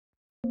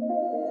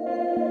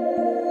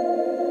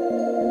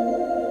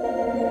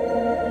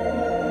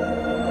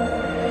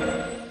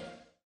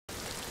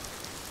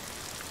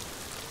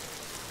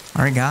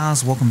Alright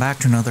guys, welcome back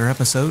to another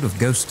episode of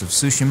Ghost of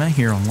Tsushima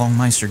here on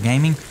Meister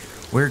Gaming.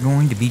 We're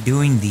going to be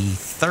doing the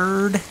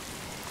third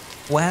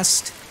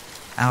quest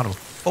out of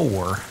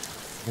 4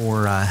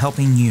 for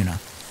helping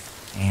Yuna.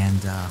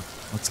 And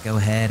let's go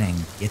ahead and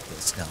get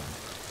this done.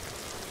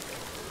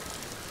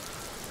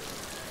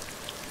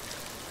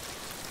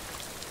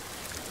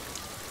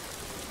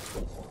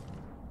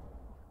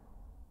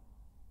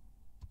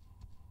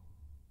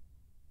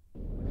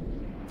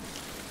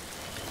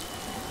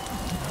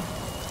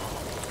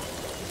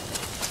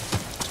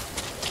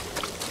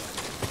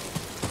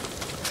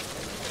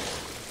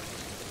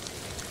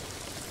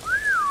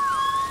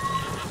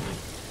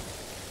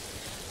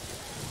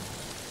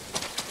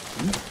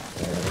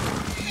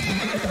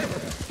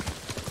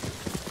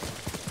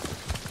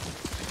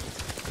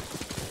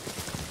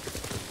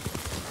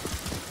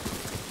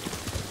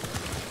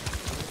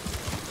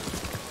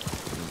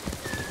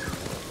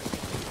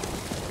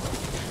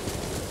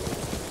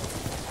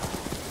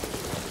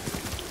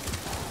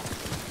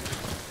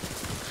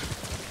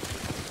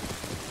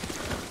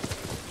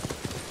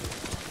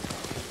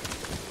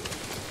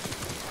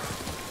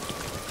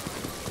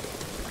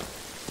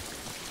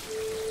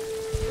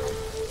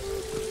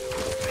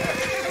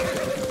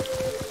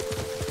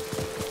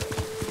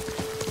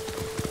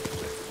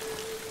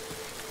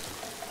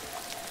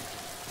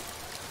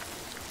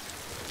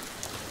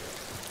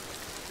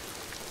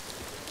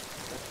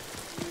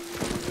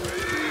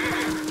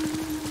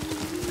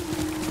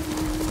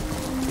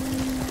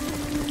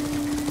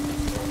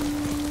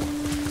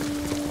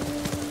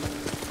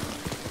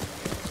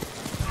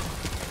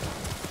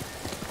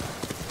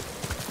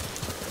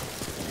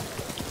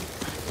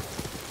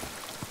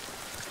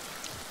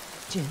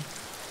 Jin.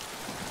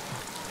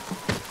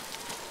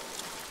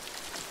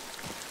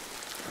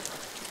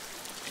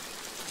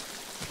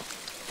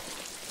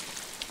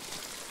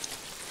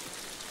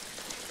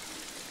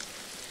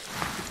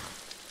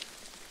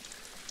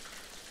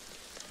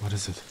 What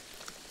is it?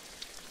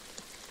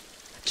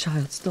 A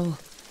child's doll.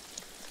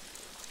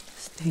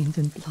 Stained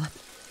in blood.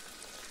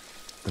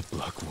 The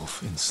Black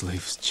Wolf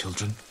enslaves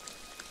children?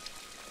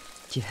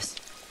 Yes.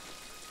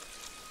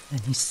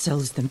 And he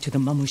sells them to the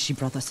Mamushi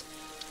brothers.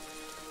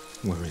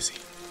 Where is he?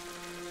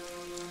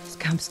 His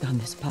camp's down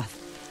this path,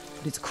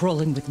 but it's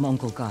crawling with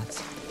Mongol guards.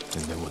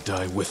 Then they will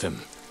die with him.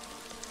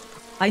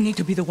 I need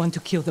to be the one to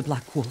kill the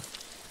Black Wolf.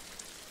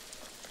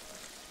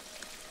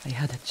 I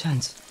had a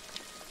chance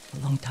a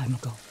long time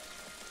ago.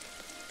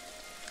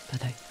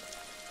 But I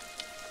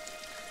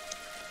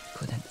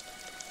couldn't.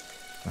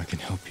 I can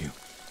help you.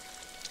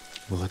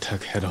 We'll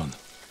attack head-on.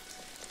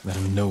 Let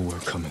him know we're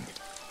coming.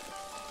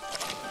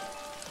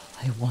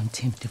 I want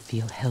him to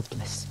feel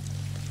helpless.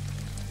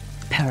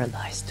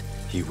 Paralyzed.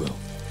 He will.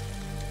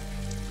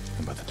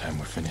 And by the time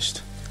we're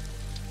finished,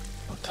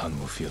 Altan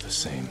will feel the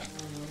same.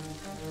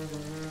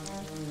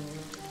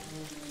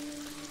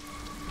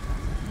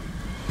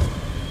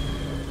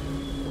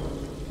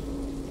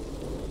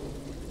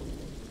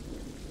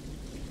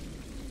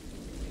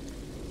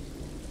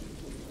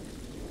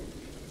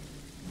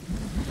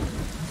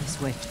 This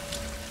way.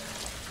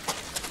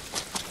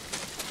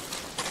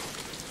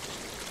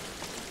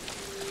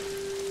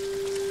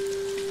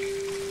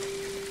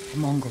 The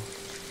Mongol.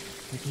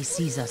 If he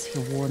sees us,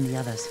 he'll warn the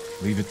others.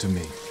 Leave it to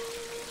me.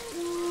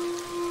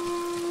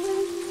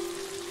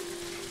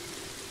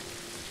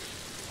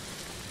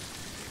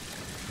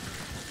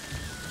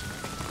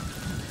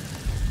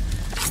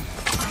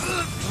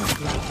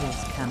 Black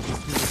Wolf's camp is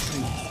through the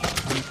trees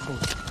on the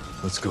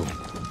coast. Let's go.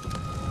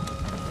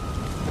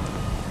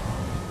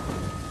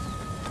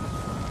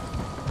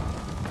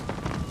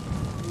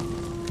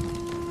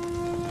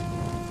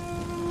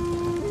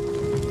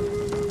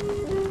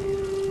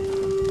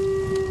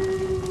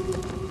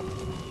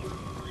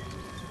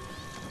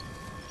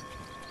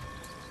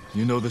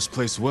 You know this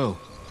place well.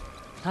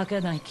 Taka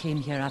and I came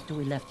here after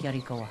we left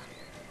Yarikawa.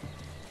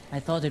 I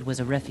thought it was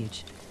a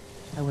refuge.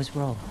 I was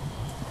wrong.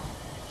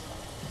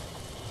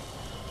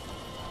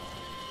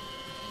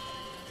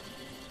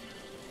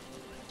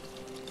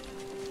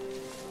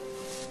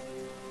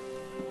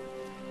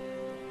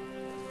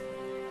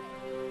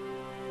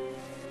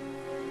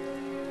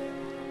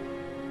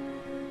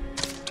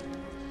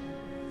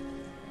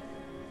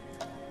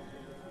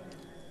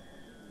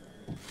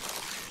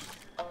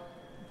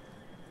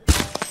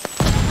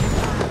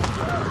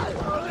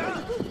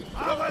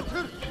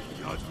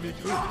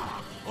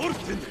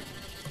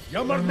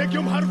 Ямар нэг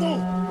юм харгу.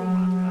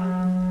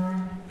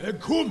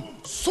 Хүн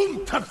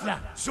сум тавла.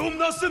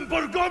 Сумнасан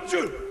боргомж.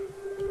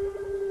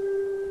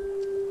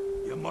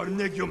 Ямар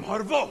нэг юм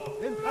харвоо.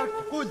 Энэ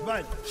тактгүй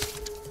байна.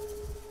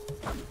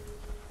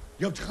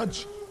 Явж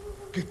ханч.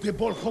 Гэтэ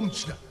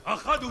болохомжтой.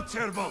 Ахад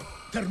үцэрбо.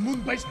 Тэр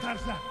мөн байж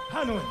таарлаа.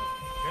 Хаана вэ?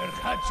 Тэр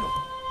хаач юу?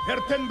 Тэр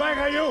тэн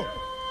байгаа юу?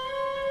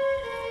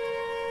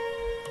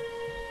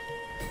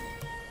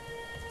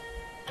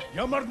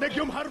 Ямар нэг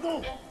юм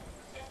харвоо.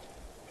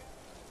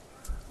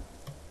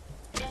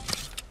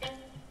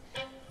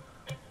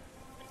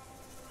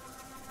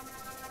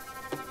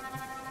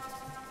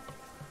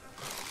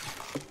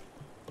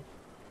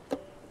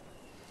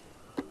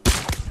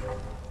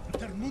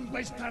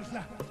 байж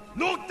тарлаа.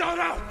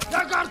 Нуугдаараа.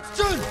 Яг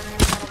ардчихна.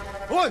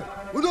 Ой,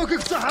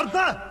 өнөөхийг чи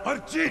харлаа.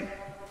 Харж ийн.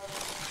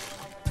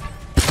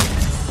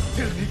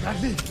 Тэрний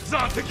гали.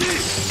 За тэги.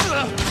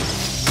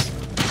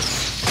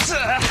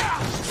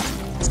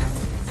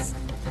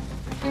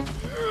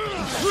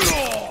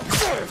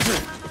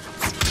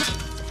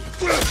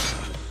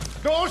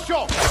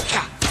 Дошо.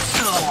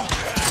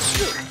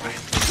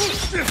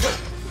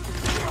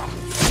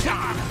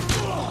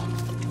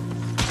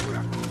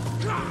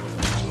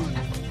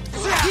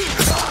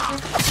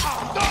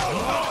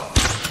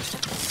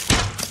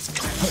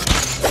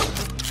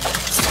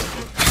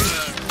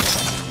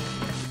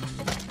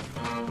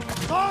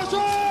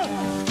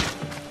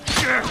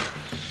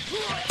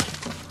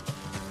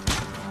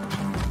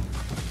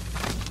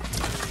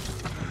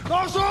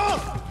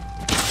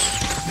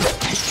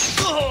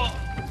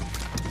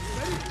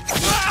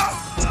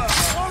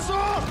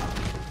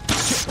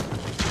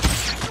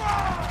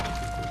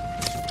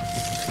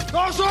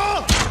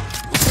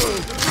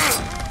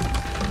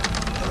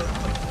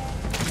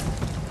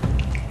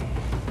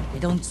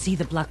 They don't see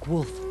the Black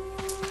Wolf.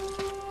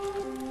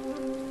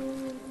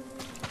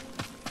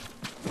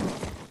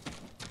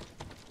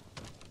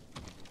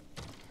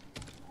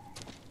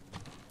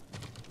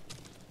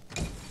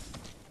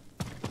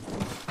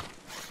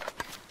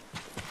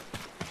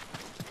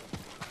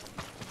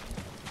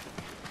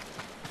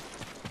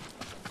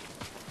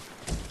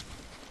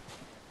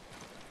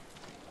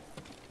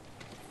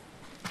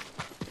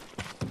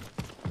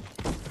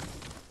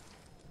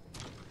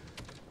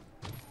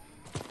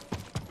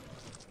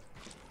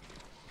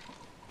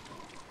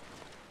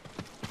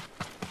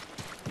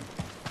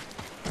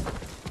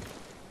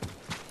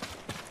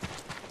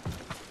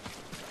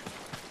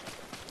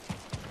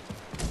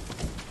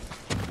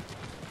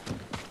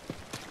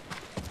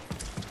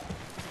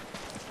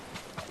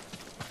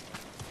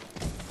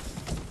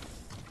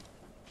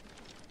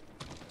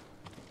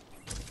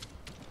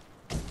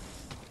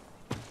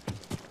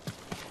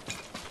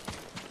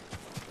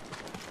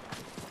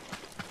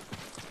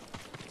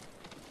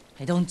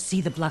 I don't see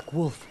the Black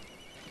Wolf.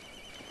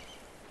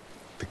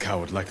 The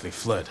coward likely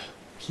fled.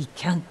 He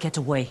can't get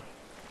away.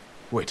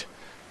 Wait,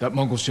 that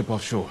Mongol ship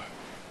offshore.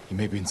 He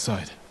may be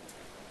inside.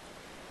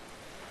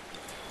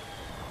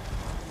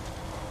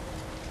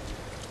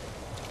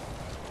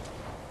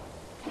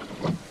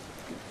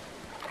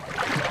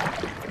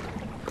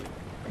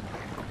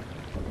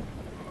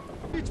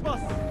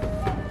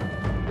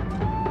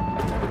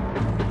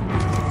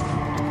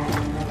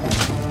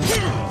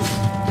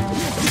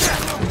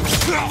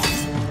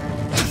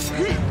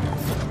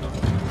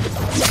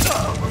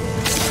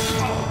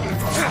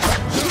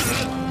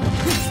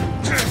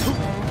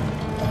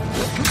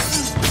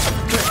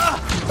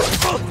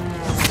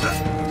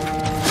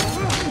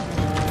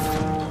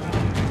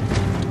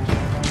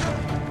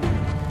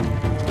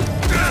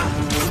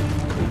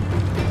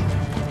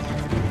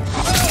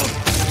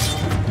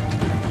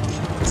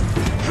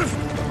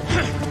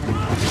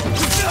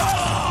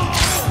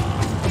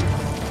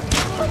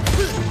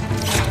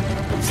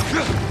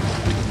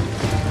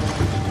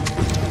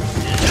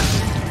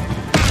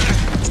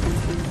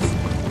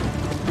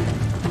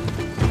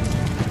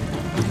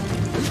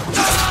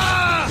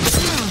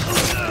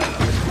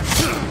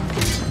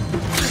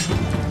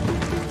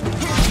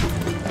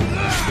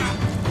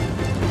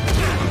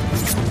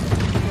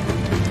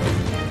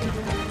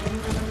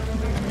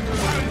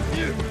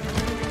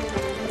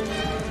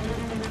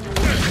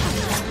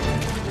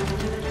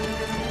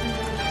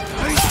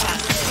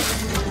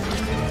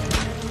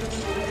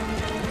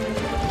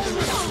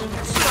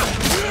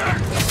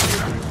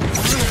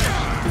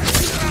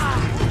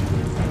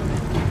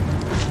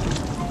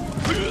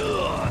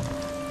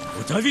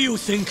 Whatever you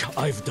think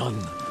I've done,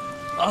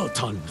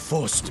 Altan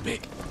forced me.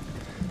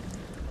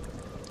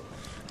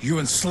 You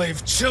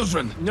enslaved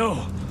children!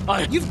 No,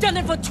 You've done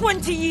it for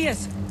 20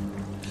 years!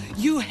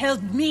 You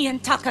held me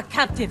and Taka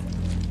captive.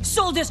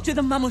 Sold us to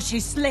the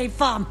Mamushi slave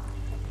farm.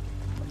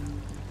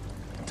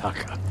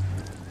 Taka.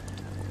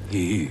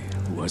 He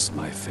was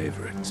my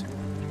favorite.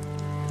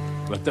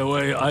 But the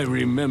way I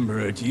remember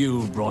it,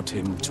 you brought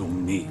him to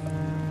me.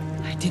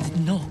 I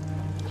didn't know.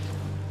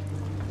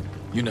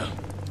 Yuna,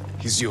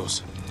 he's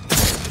yours.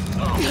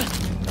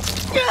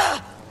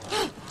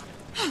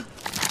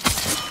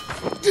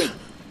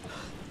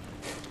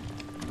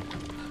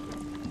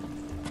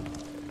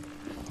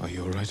 Are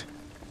you all right?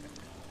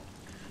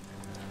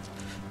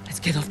 Let's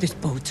get off this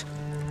boat.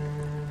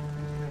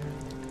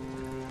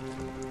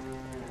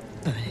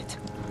 Burn it.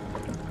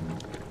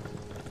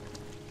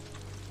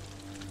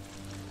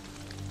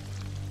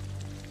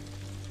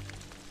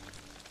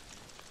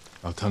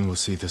 Altan will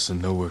see this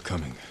and know we're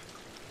coming.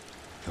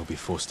 He'll be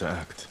forced to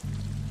act.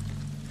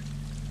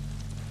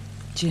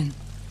 Jin.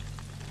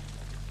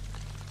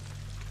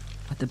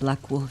 What the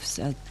Black Wolf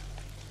said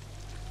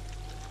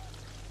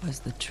was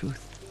the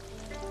truth.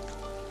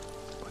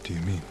 What do you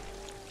mean?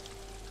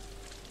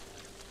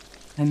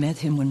 I met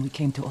him when we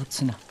came to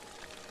Otsuna.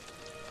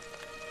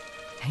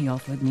 He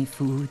offered me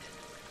food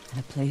and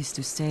a place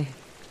to stay.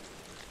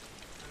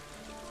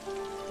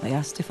 I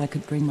asked if I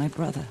could bring my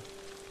brother.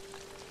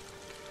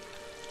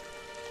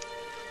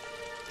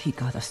 He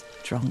got us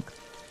drunk.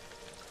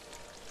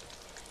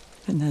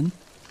 And then...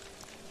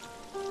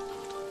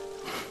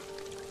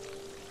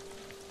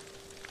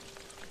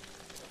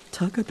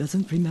 Taka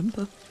doesn't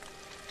remember.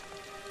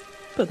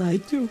 But I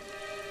do.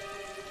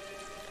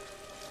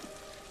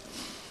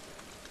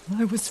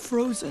 I was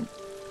frozen.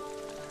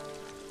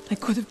 I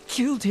could have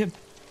killed him.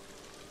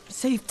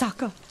 Saved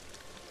Taka.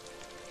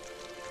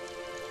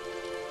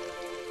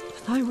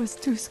 But I was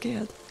too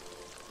scared.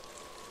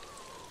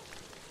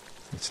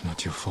 It's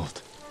not your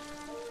fault.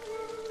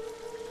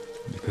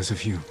 Because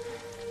of you,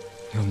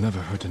 he'll never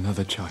hurt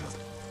another child.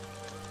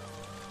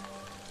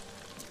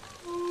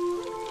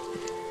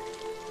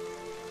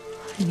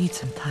 I need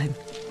some time.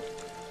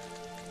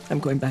 I'm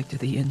going back to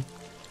the inn.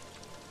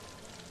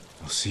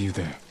 I'll see you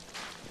there.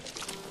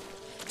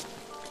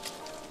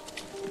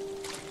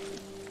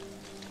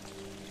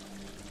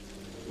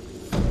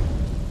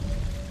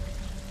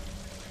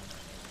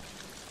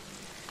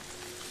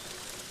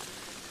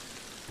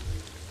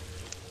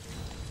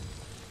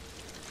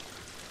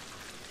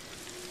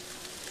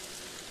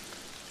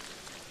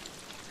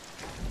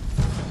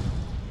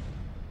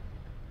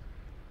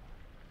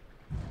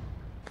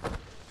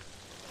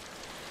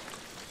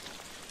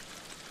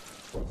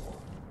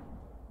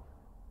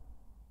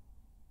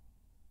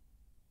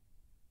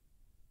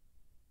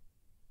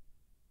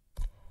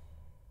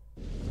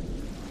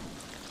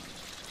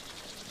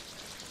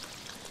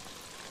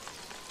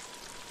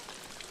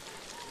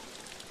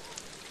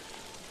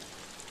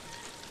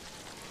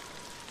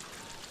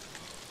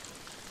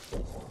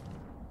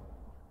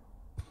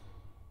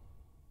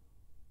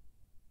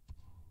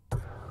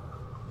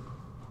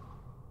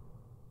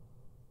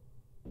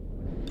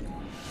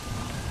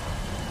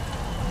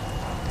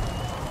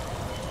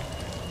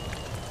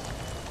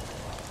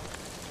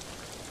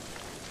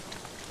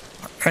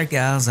 Alright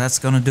guys, that's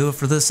going to do it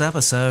for this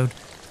episode.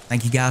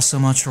 Thank you guys so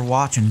much for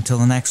watching. Until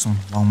the next one,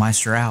 Long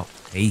Meister out.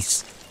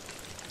 Peace.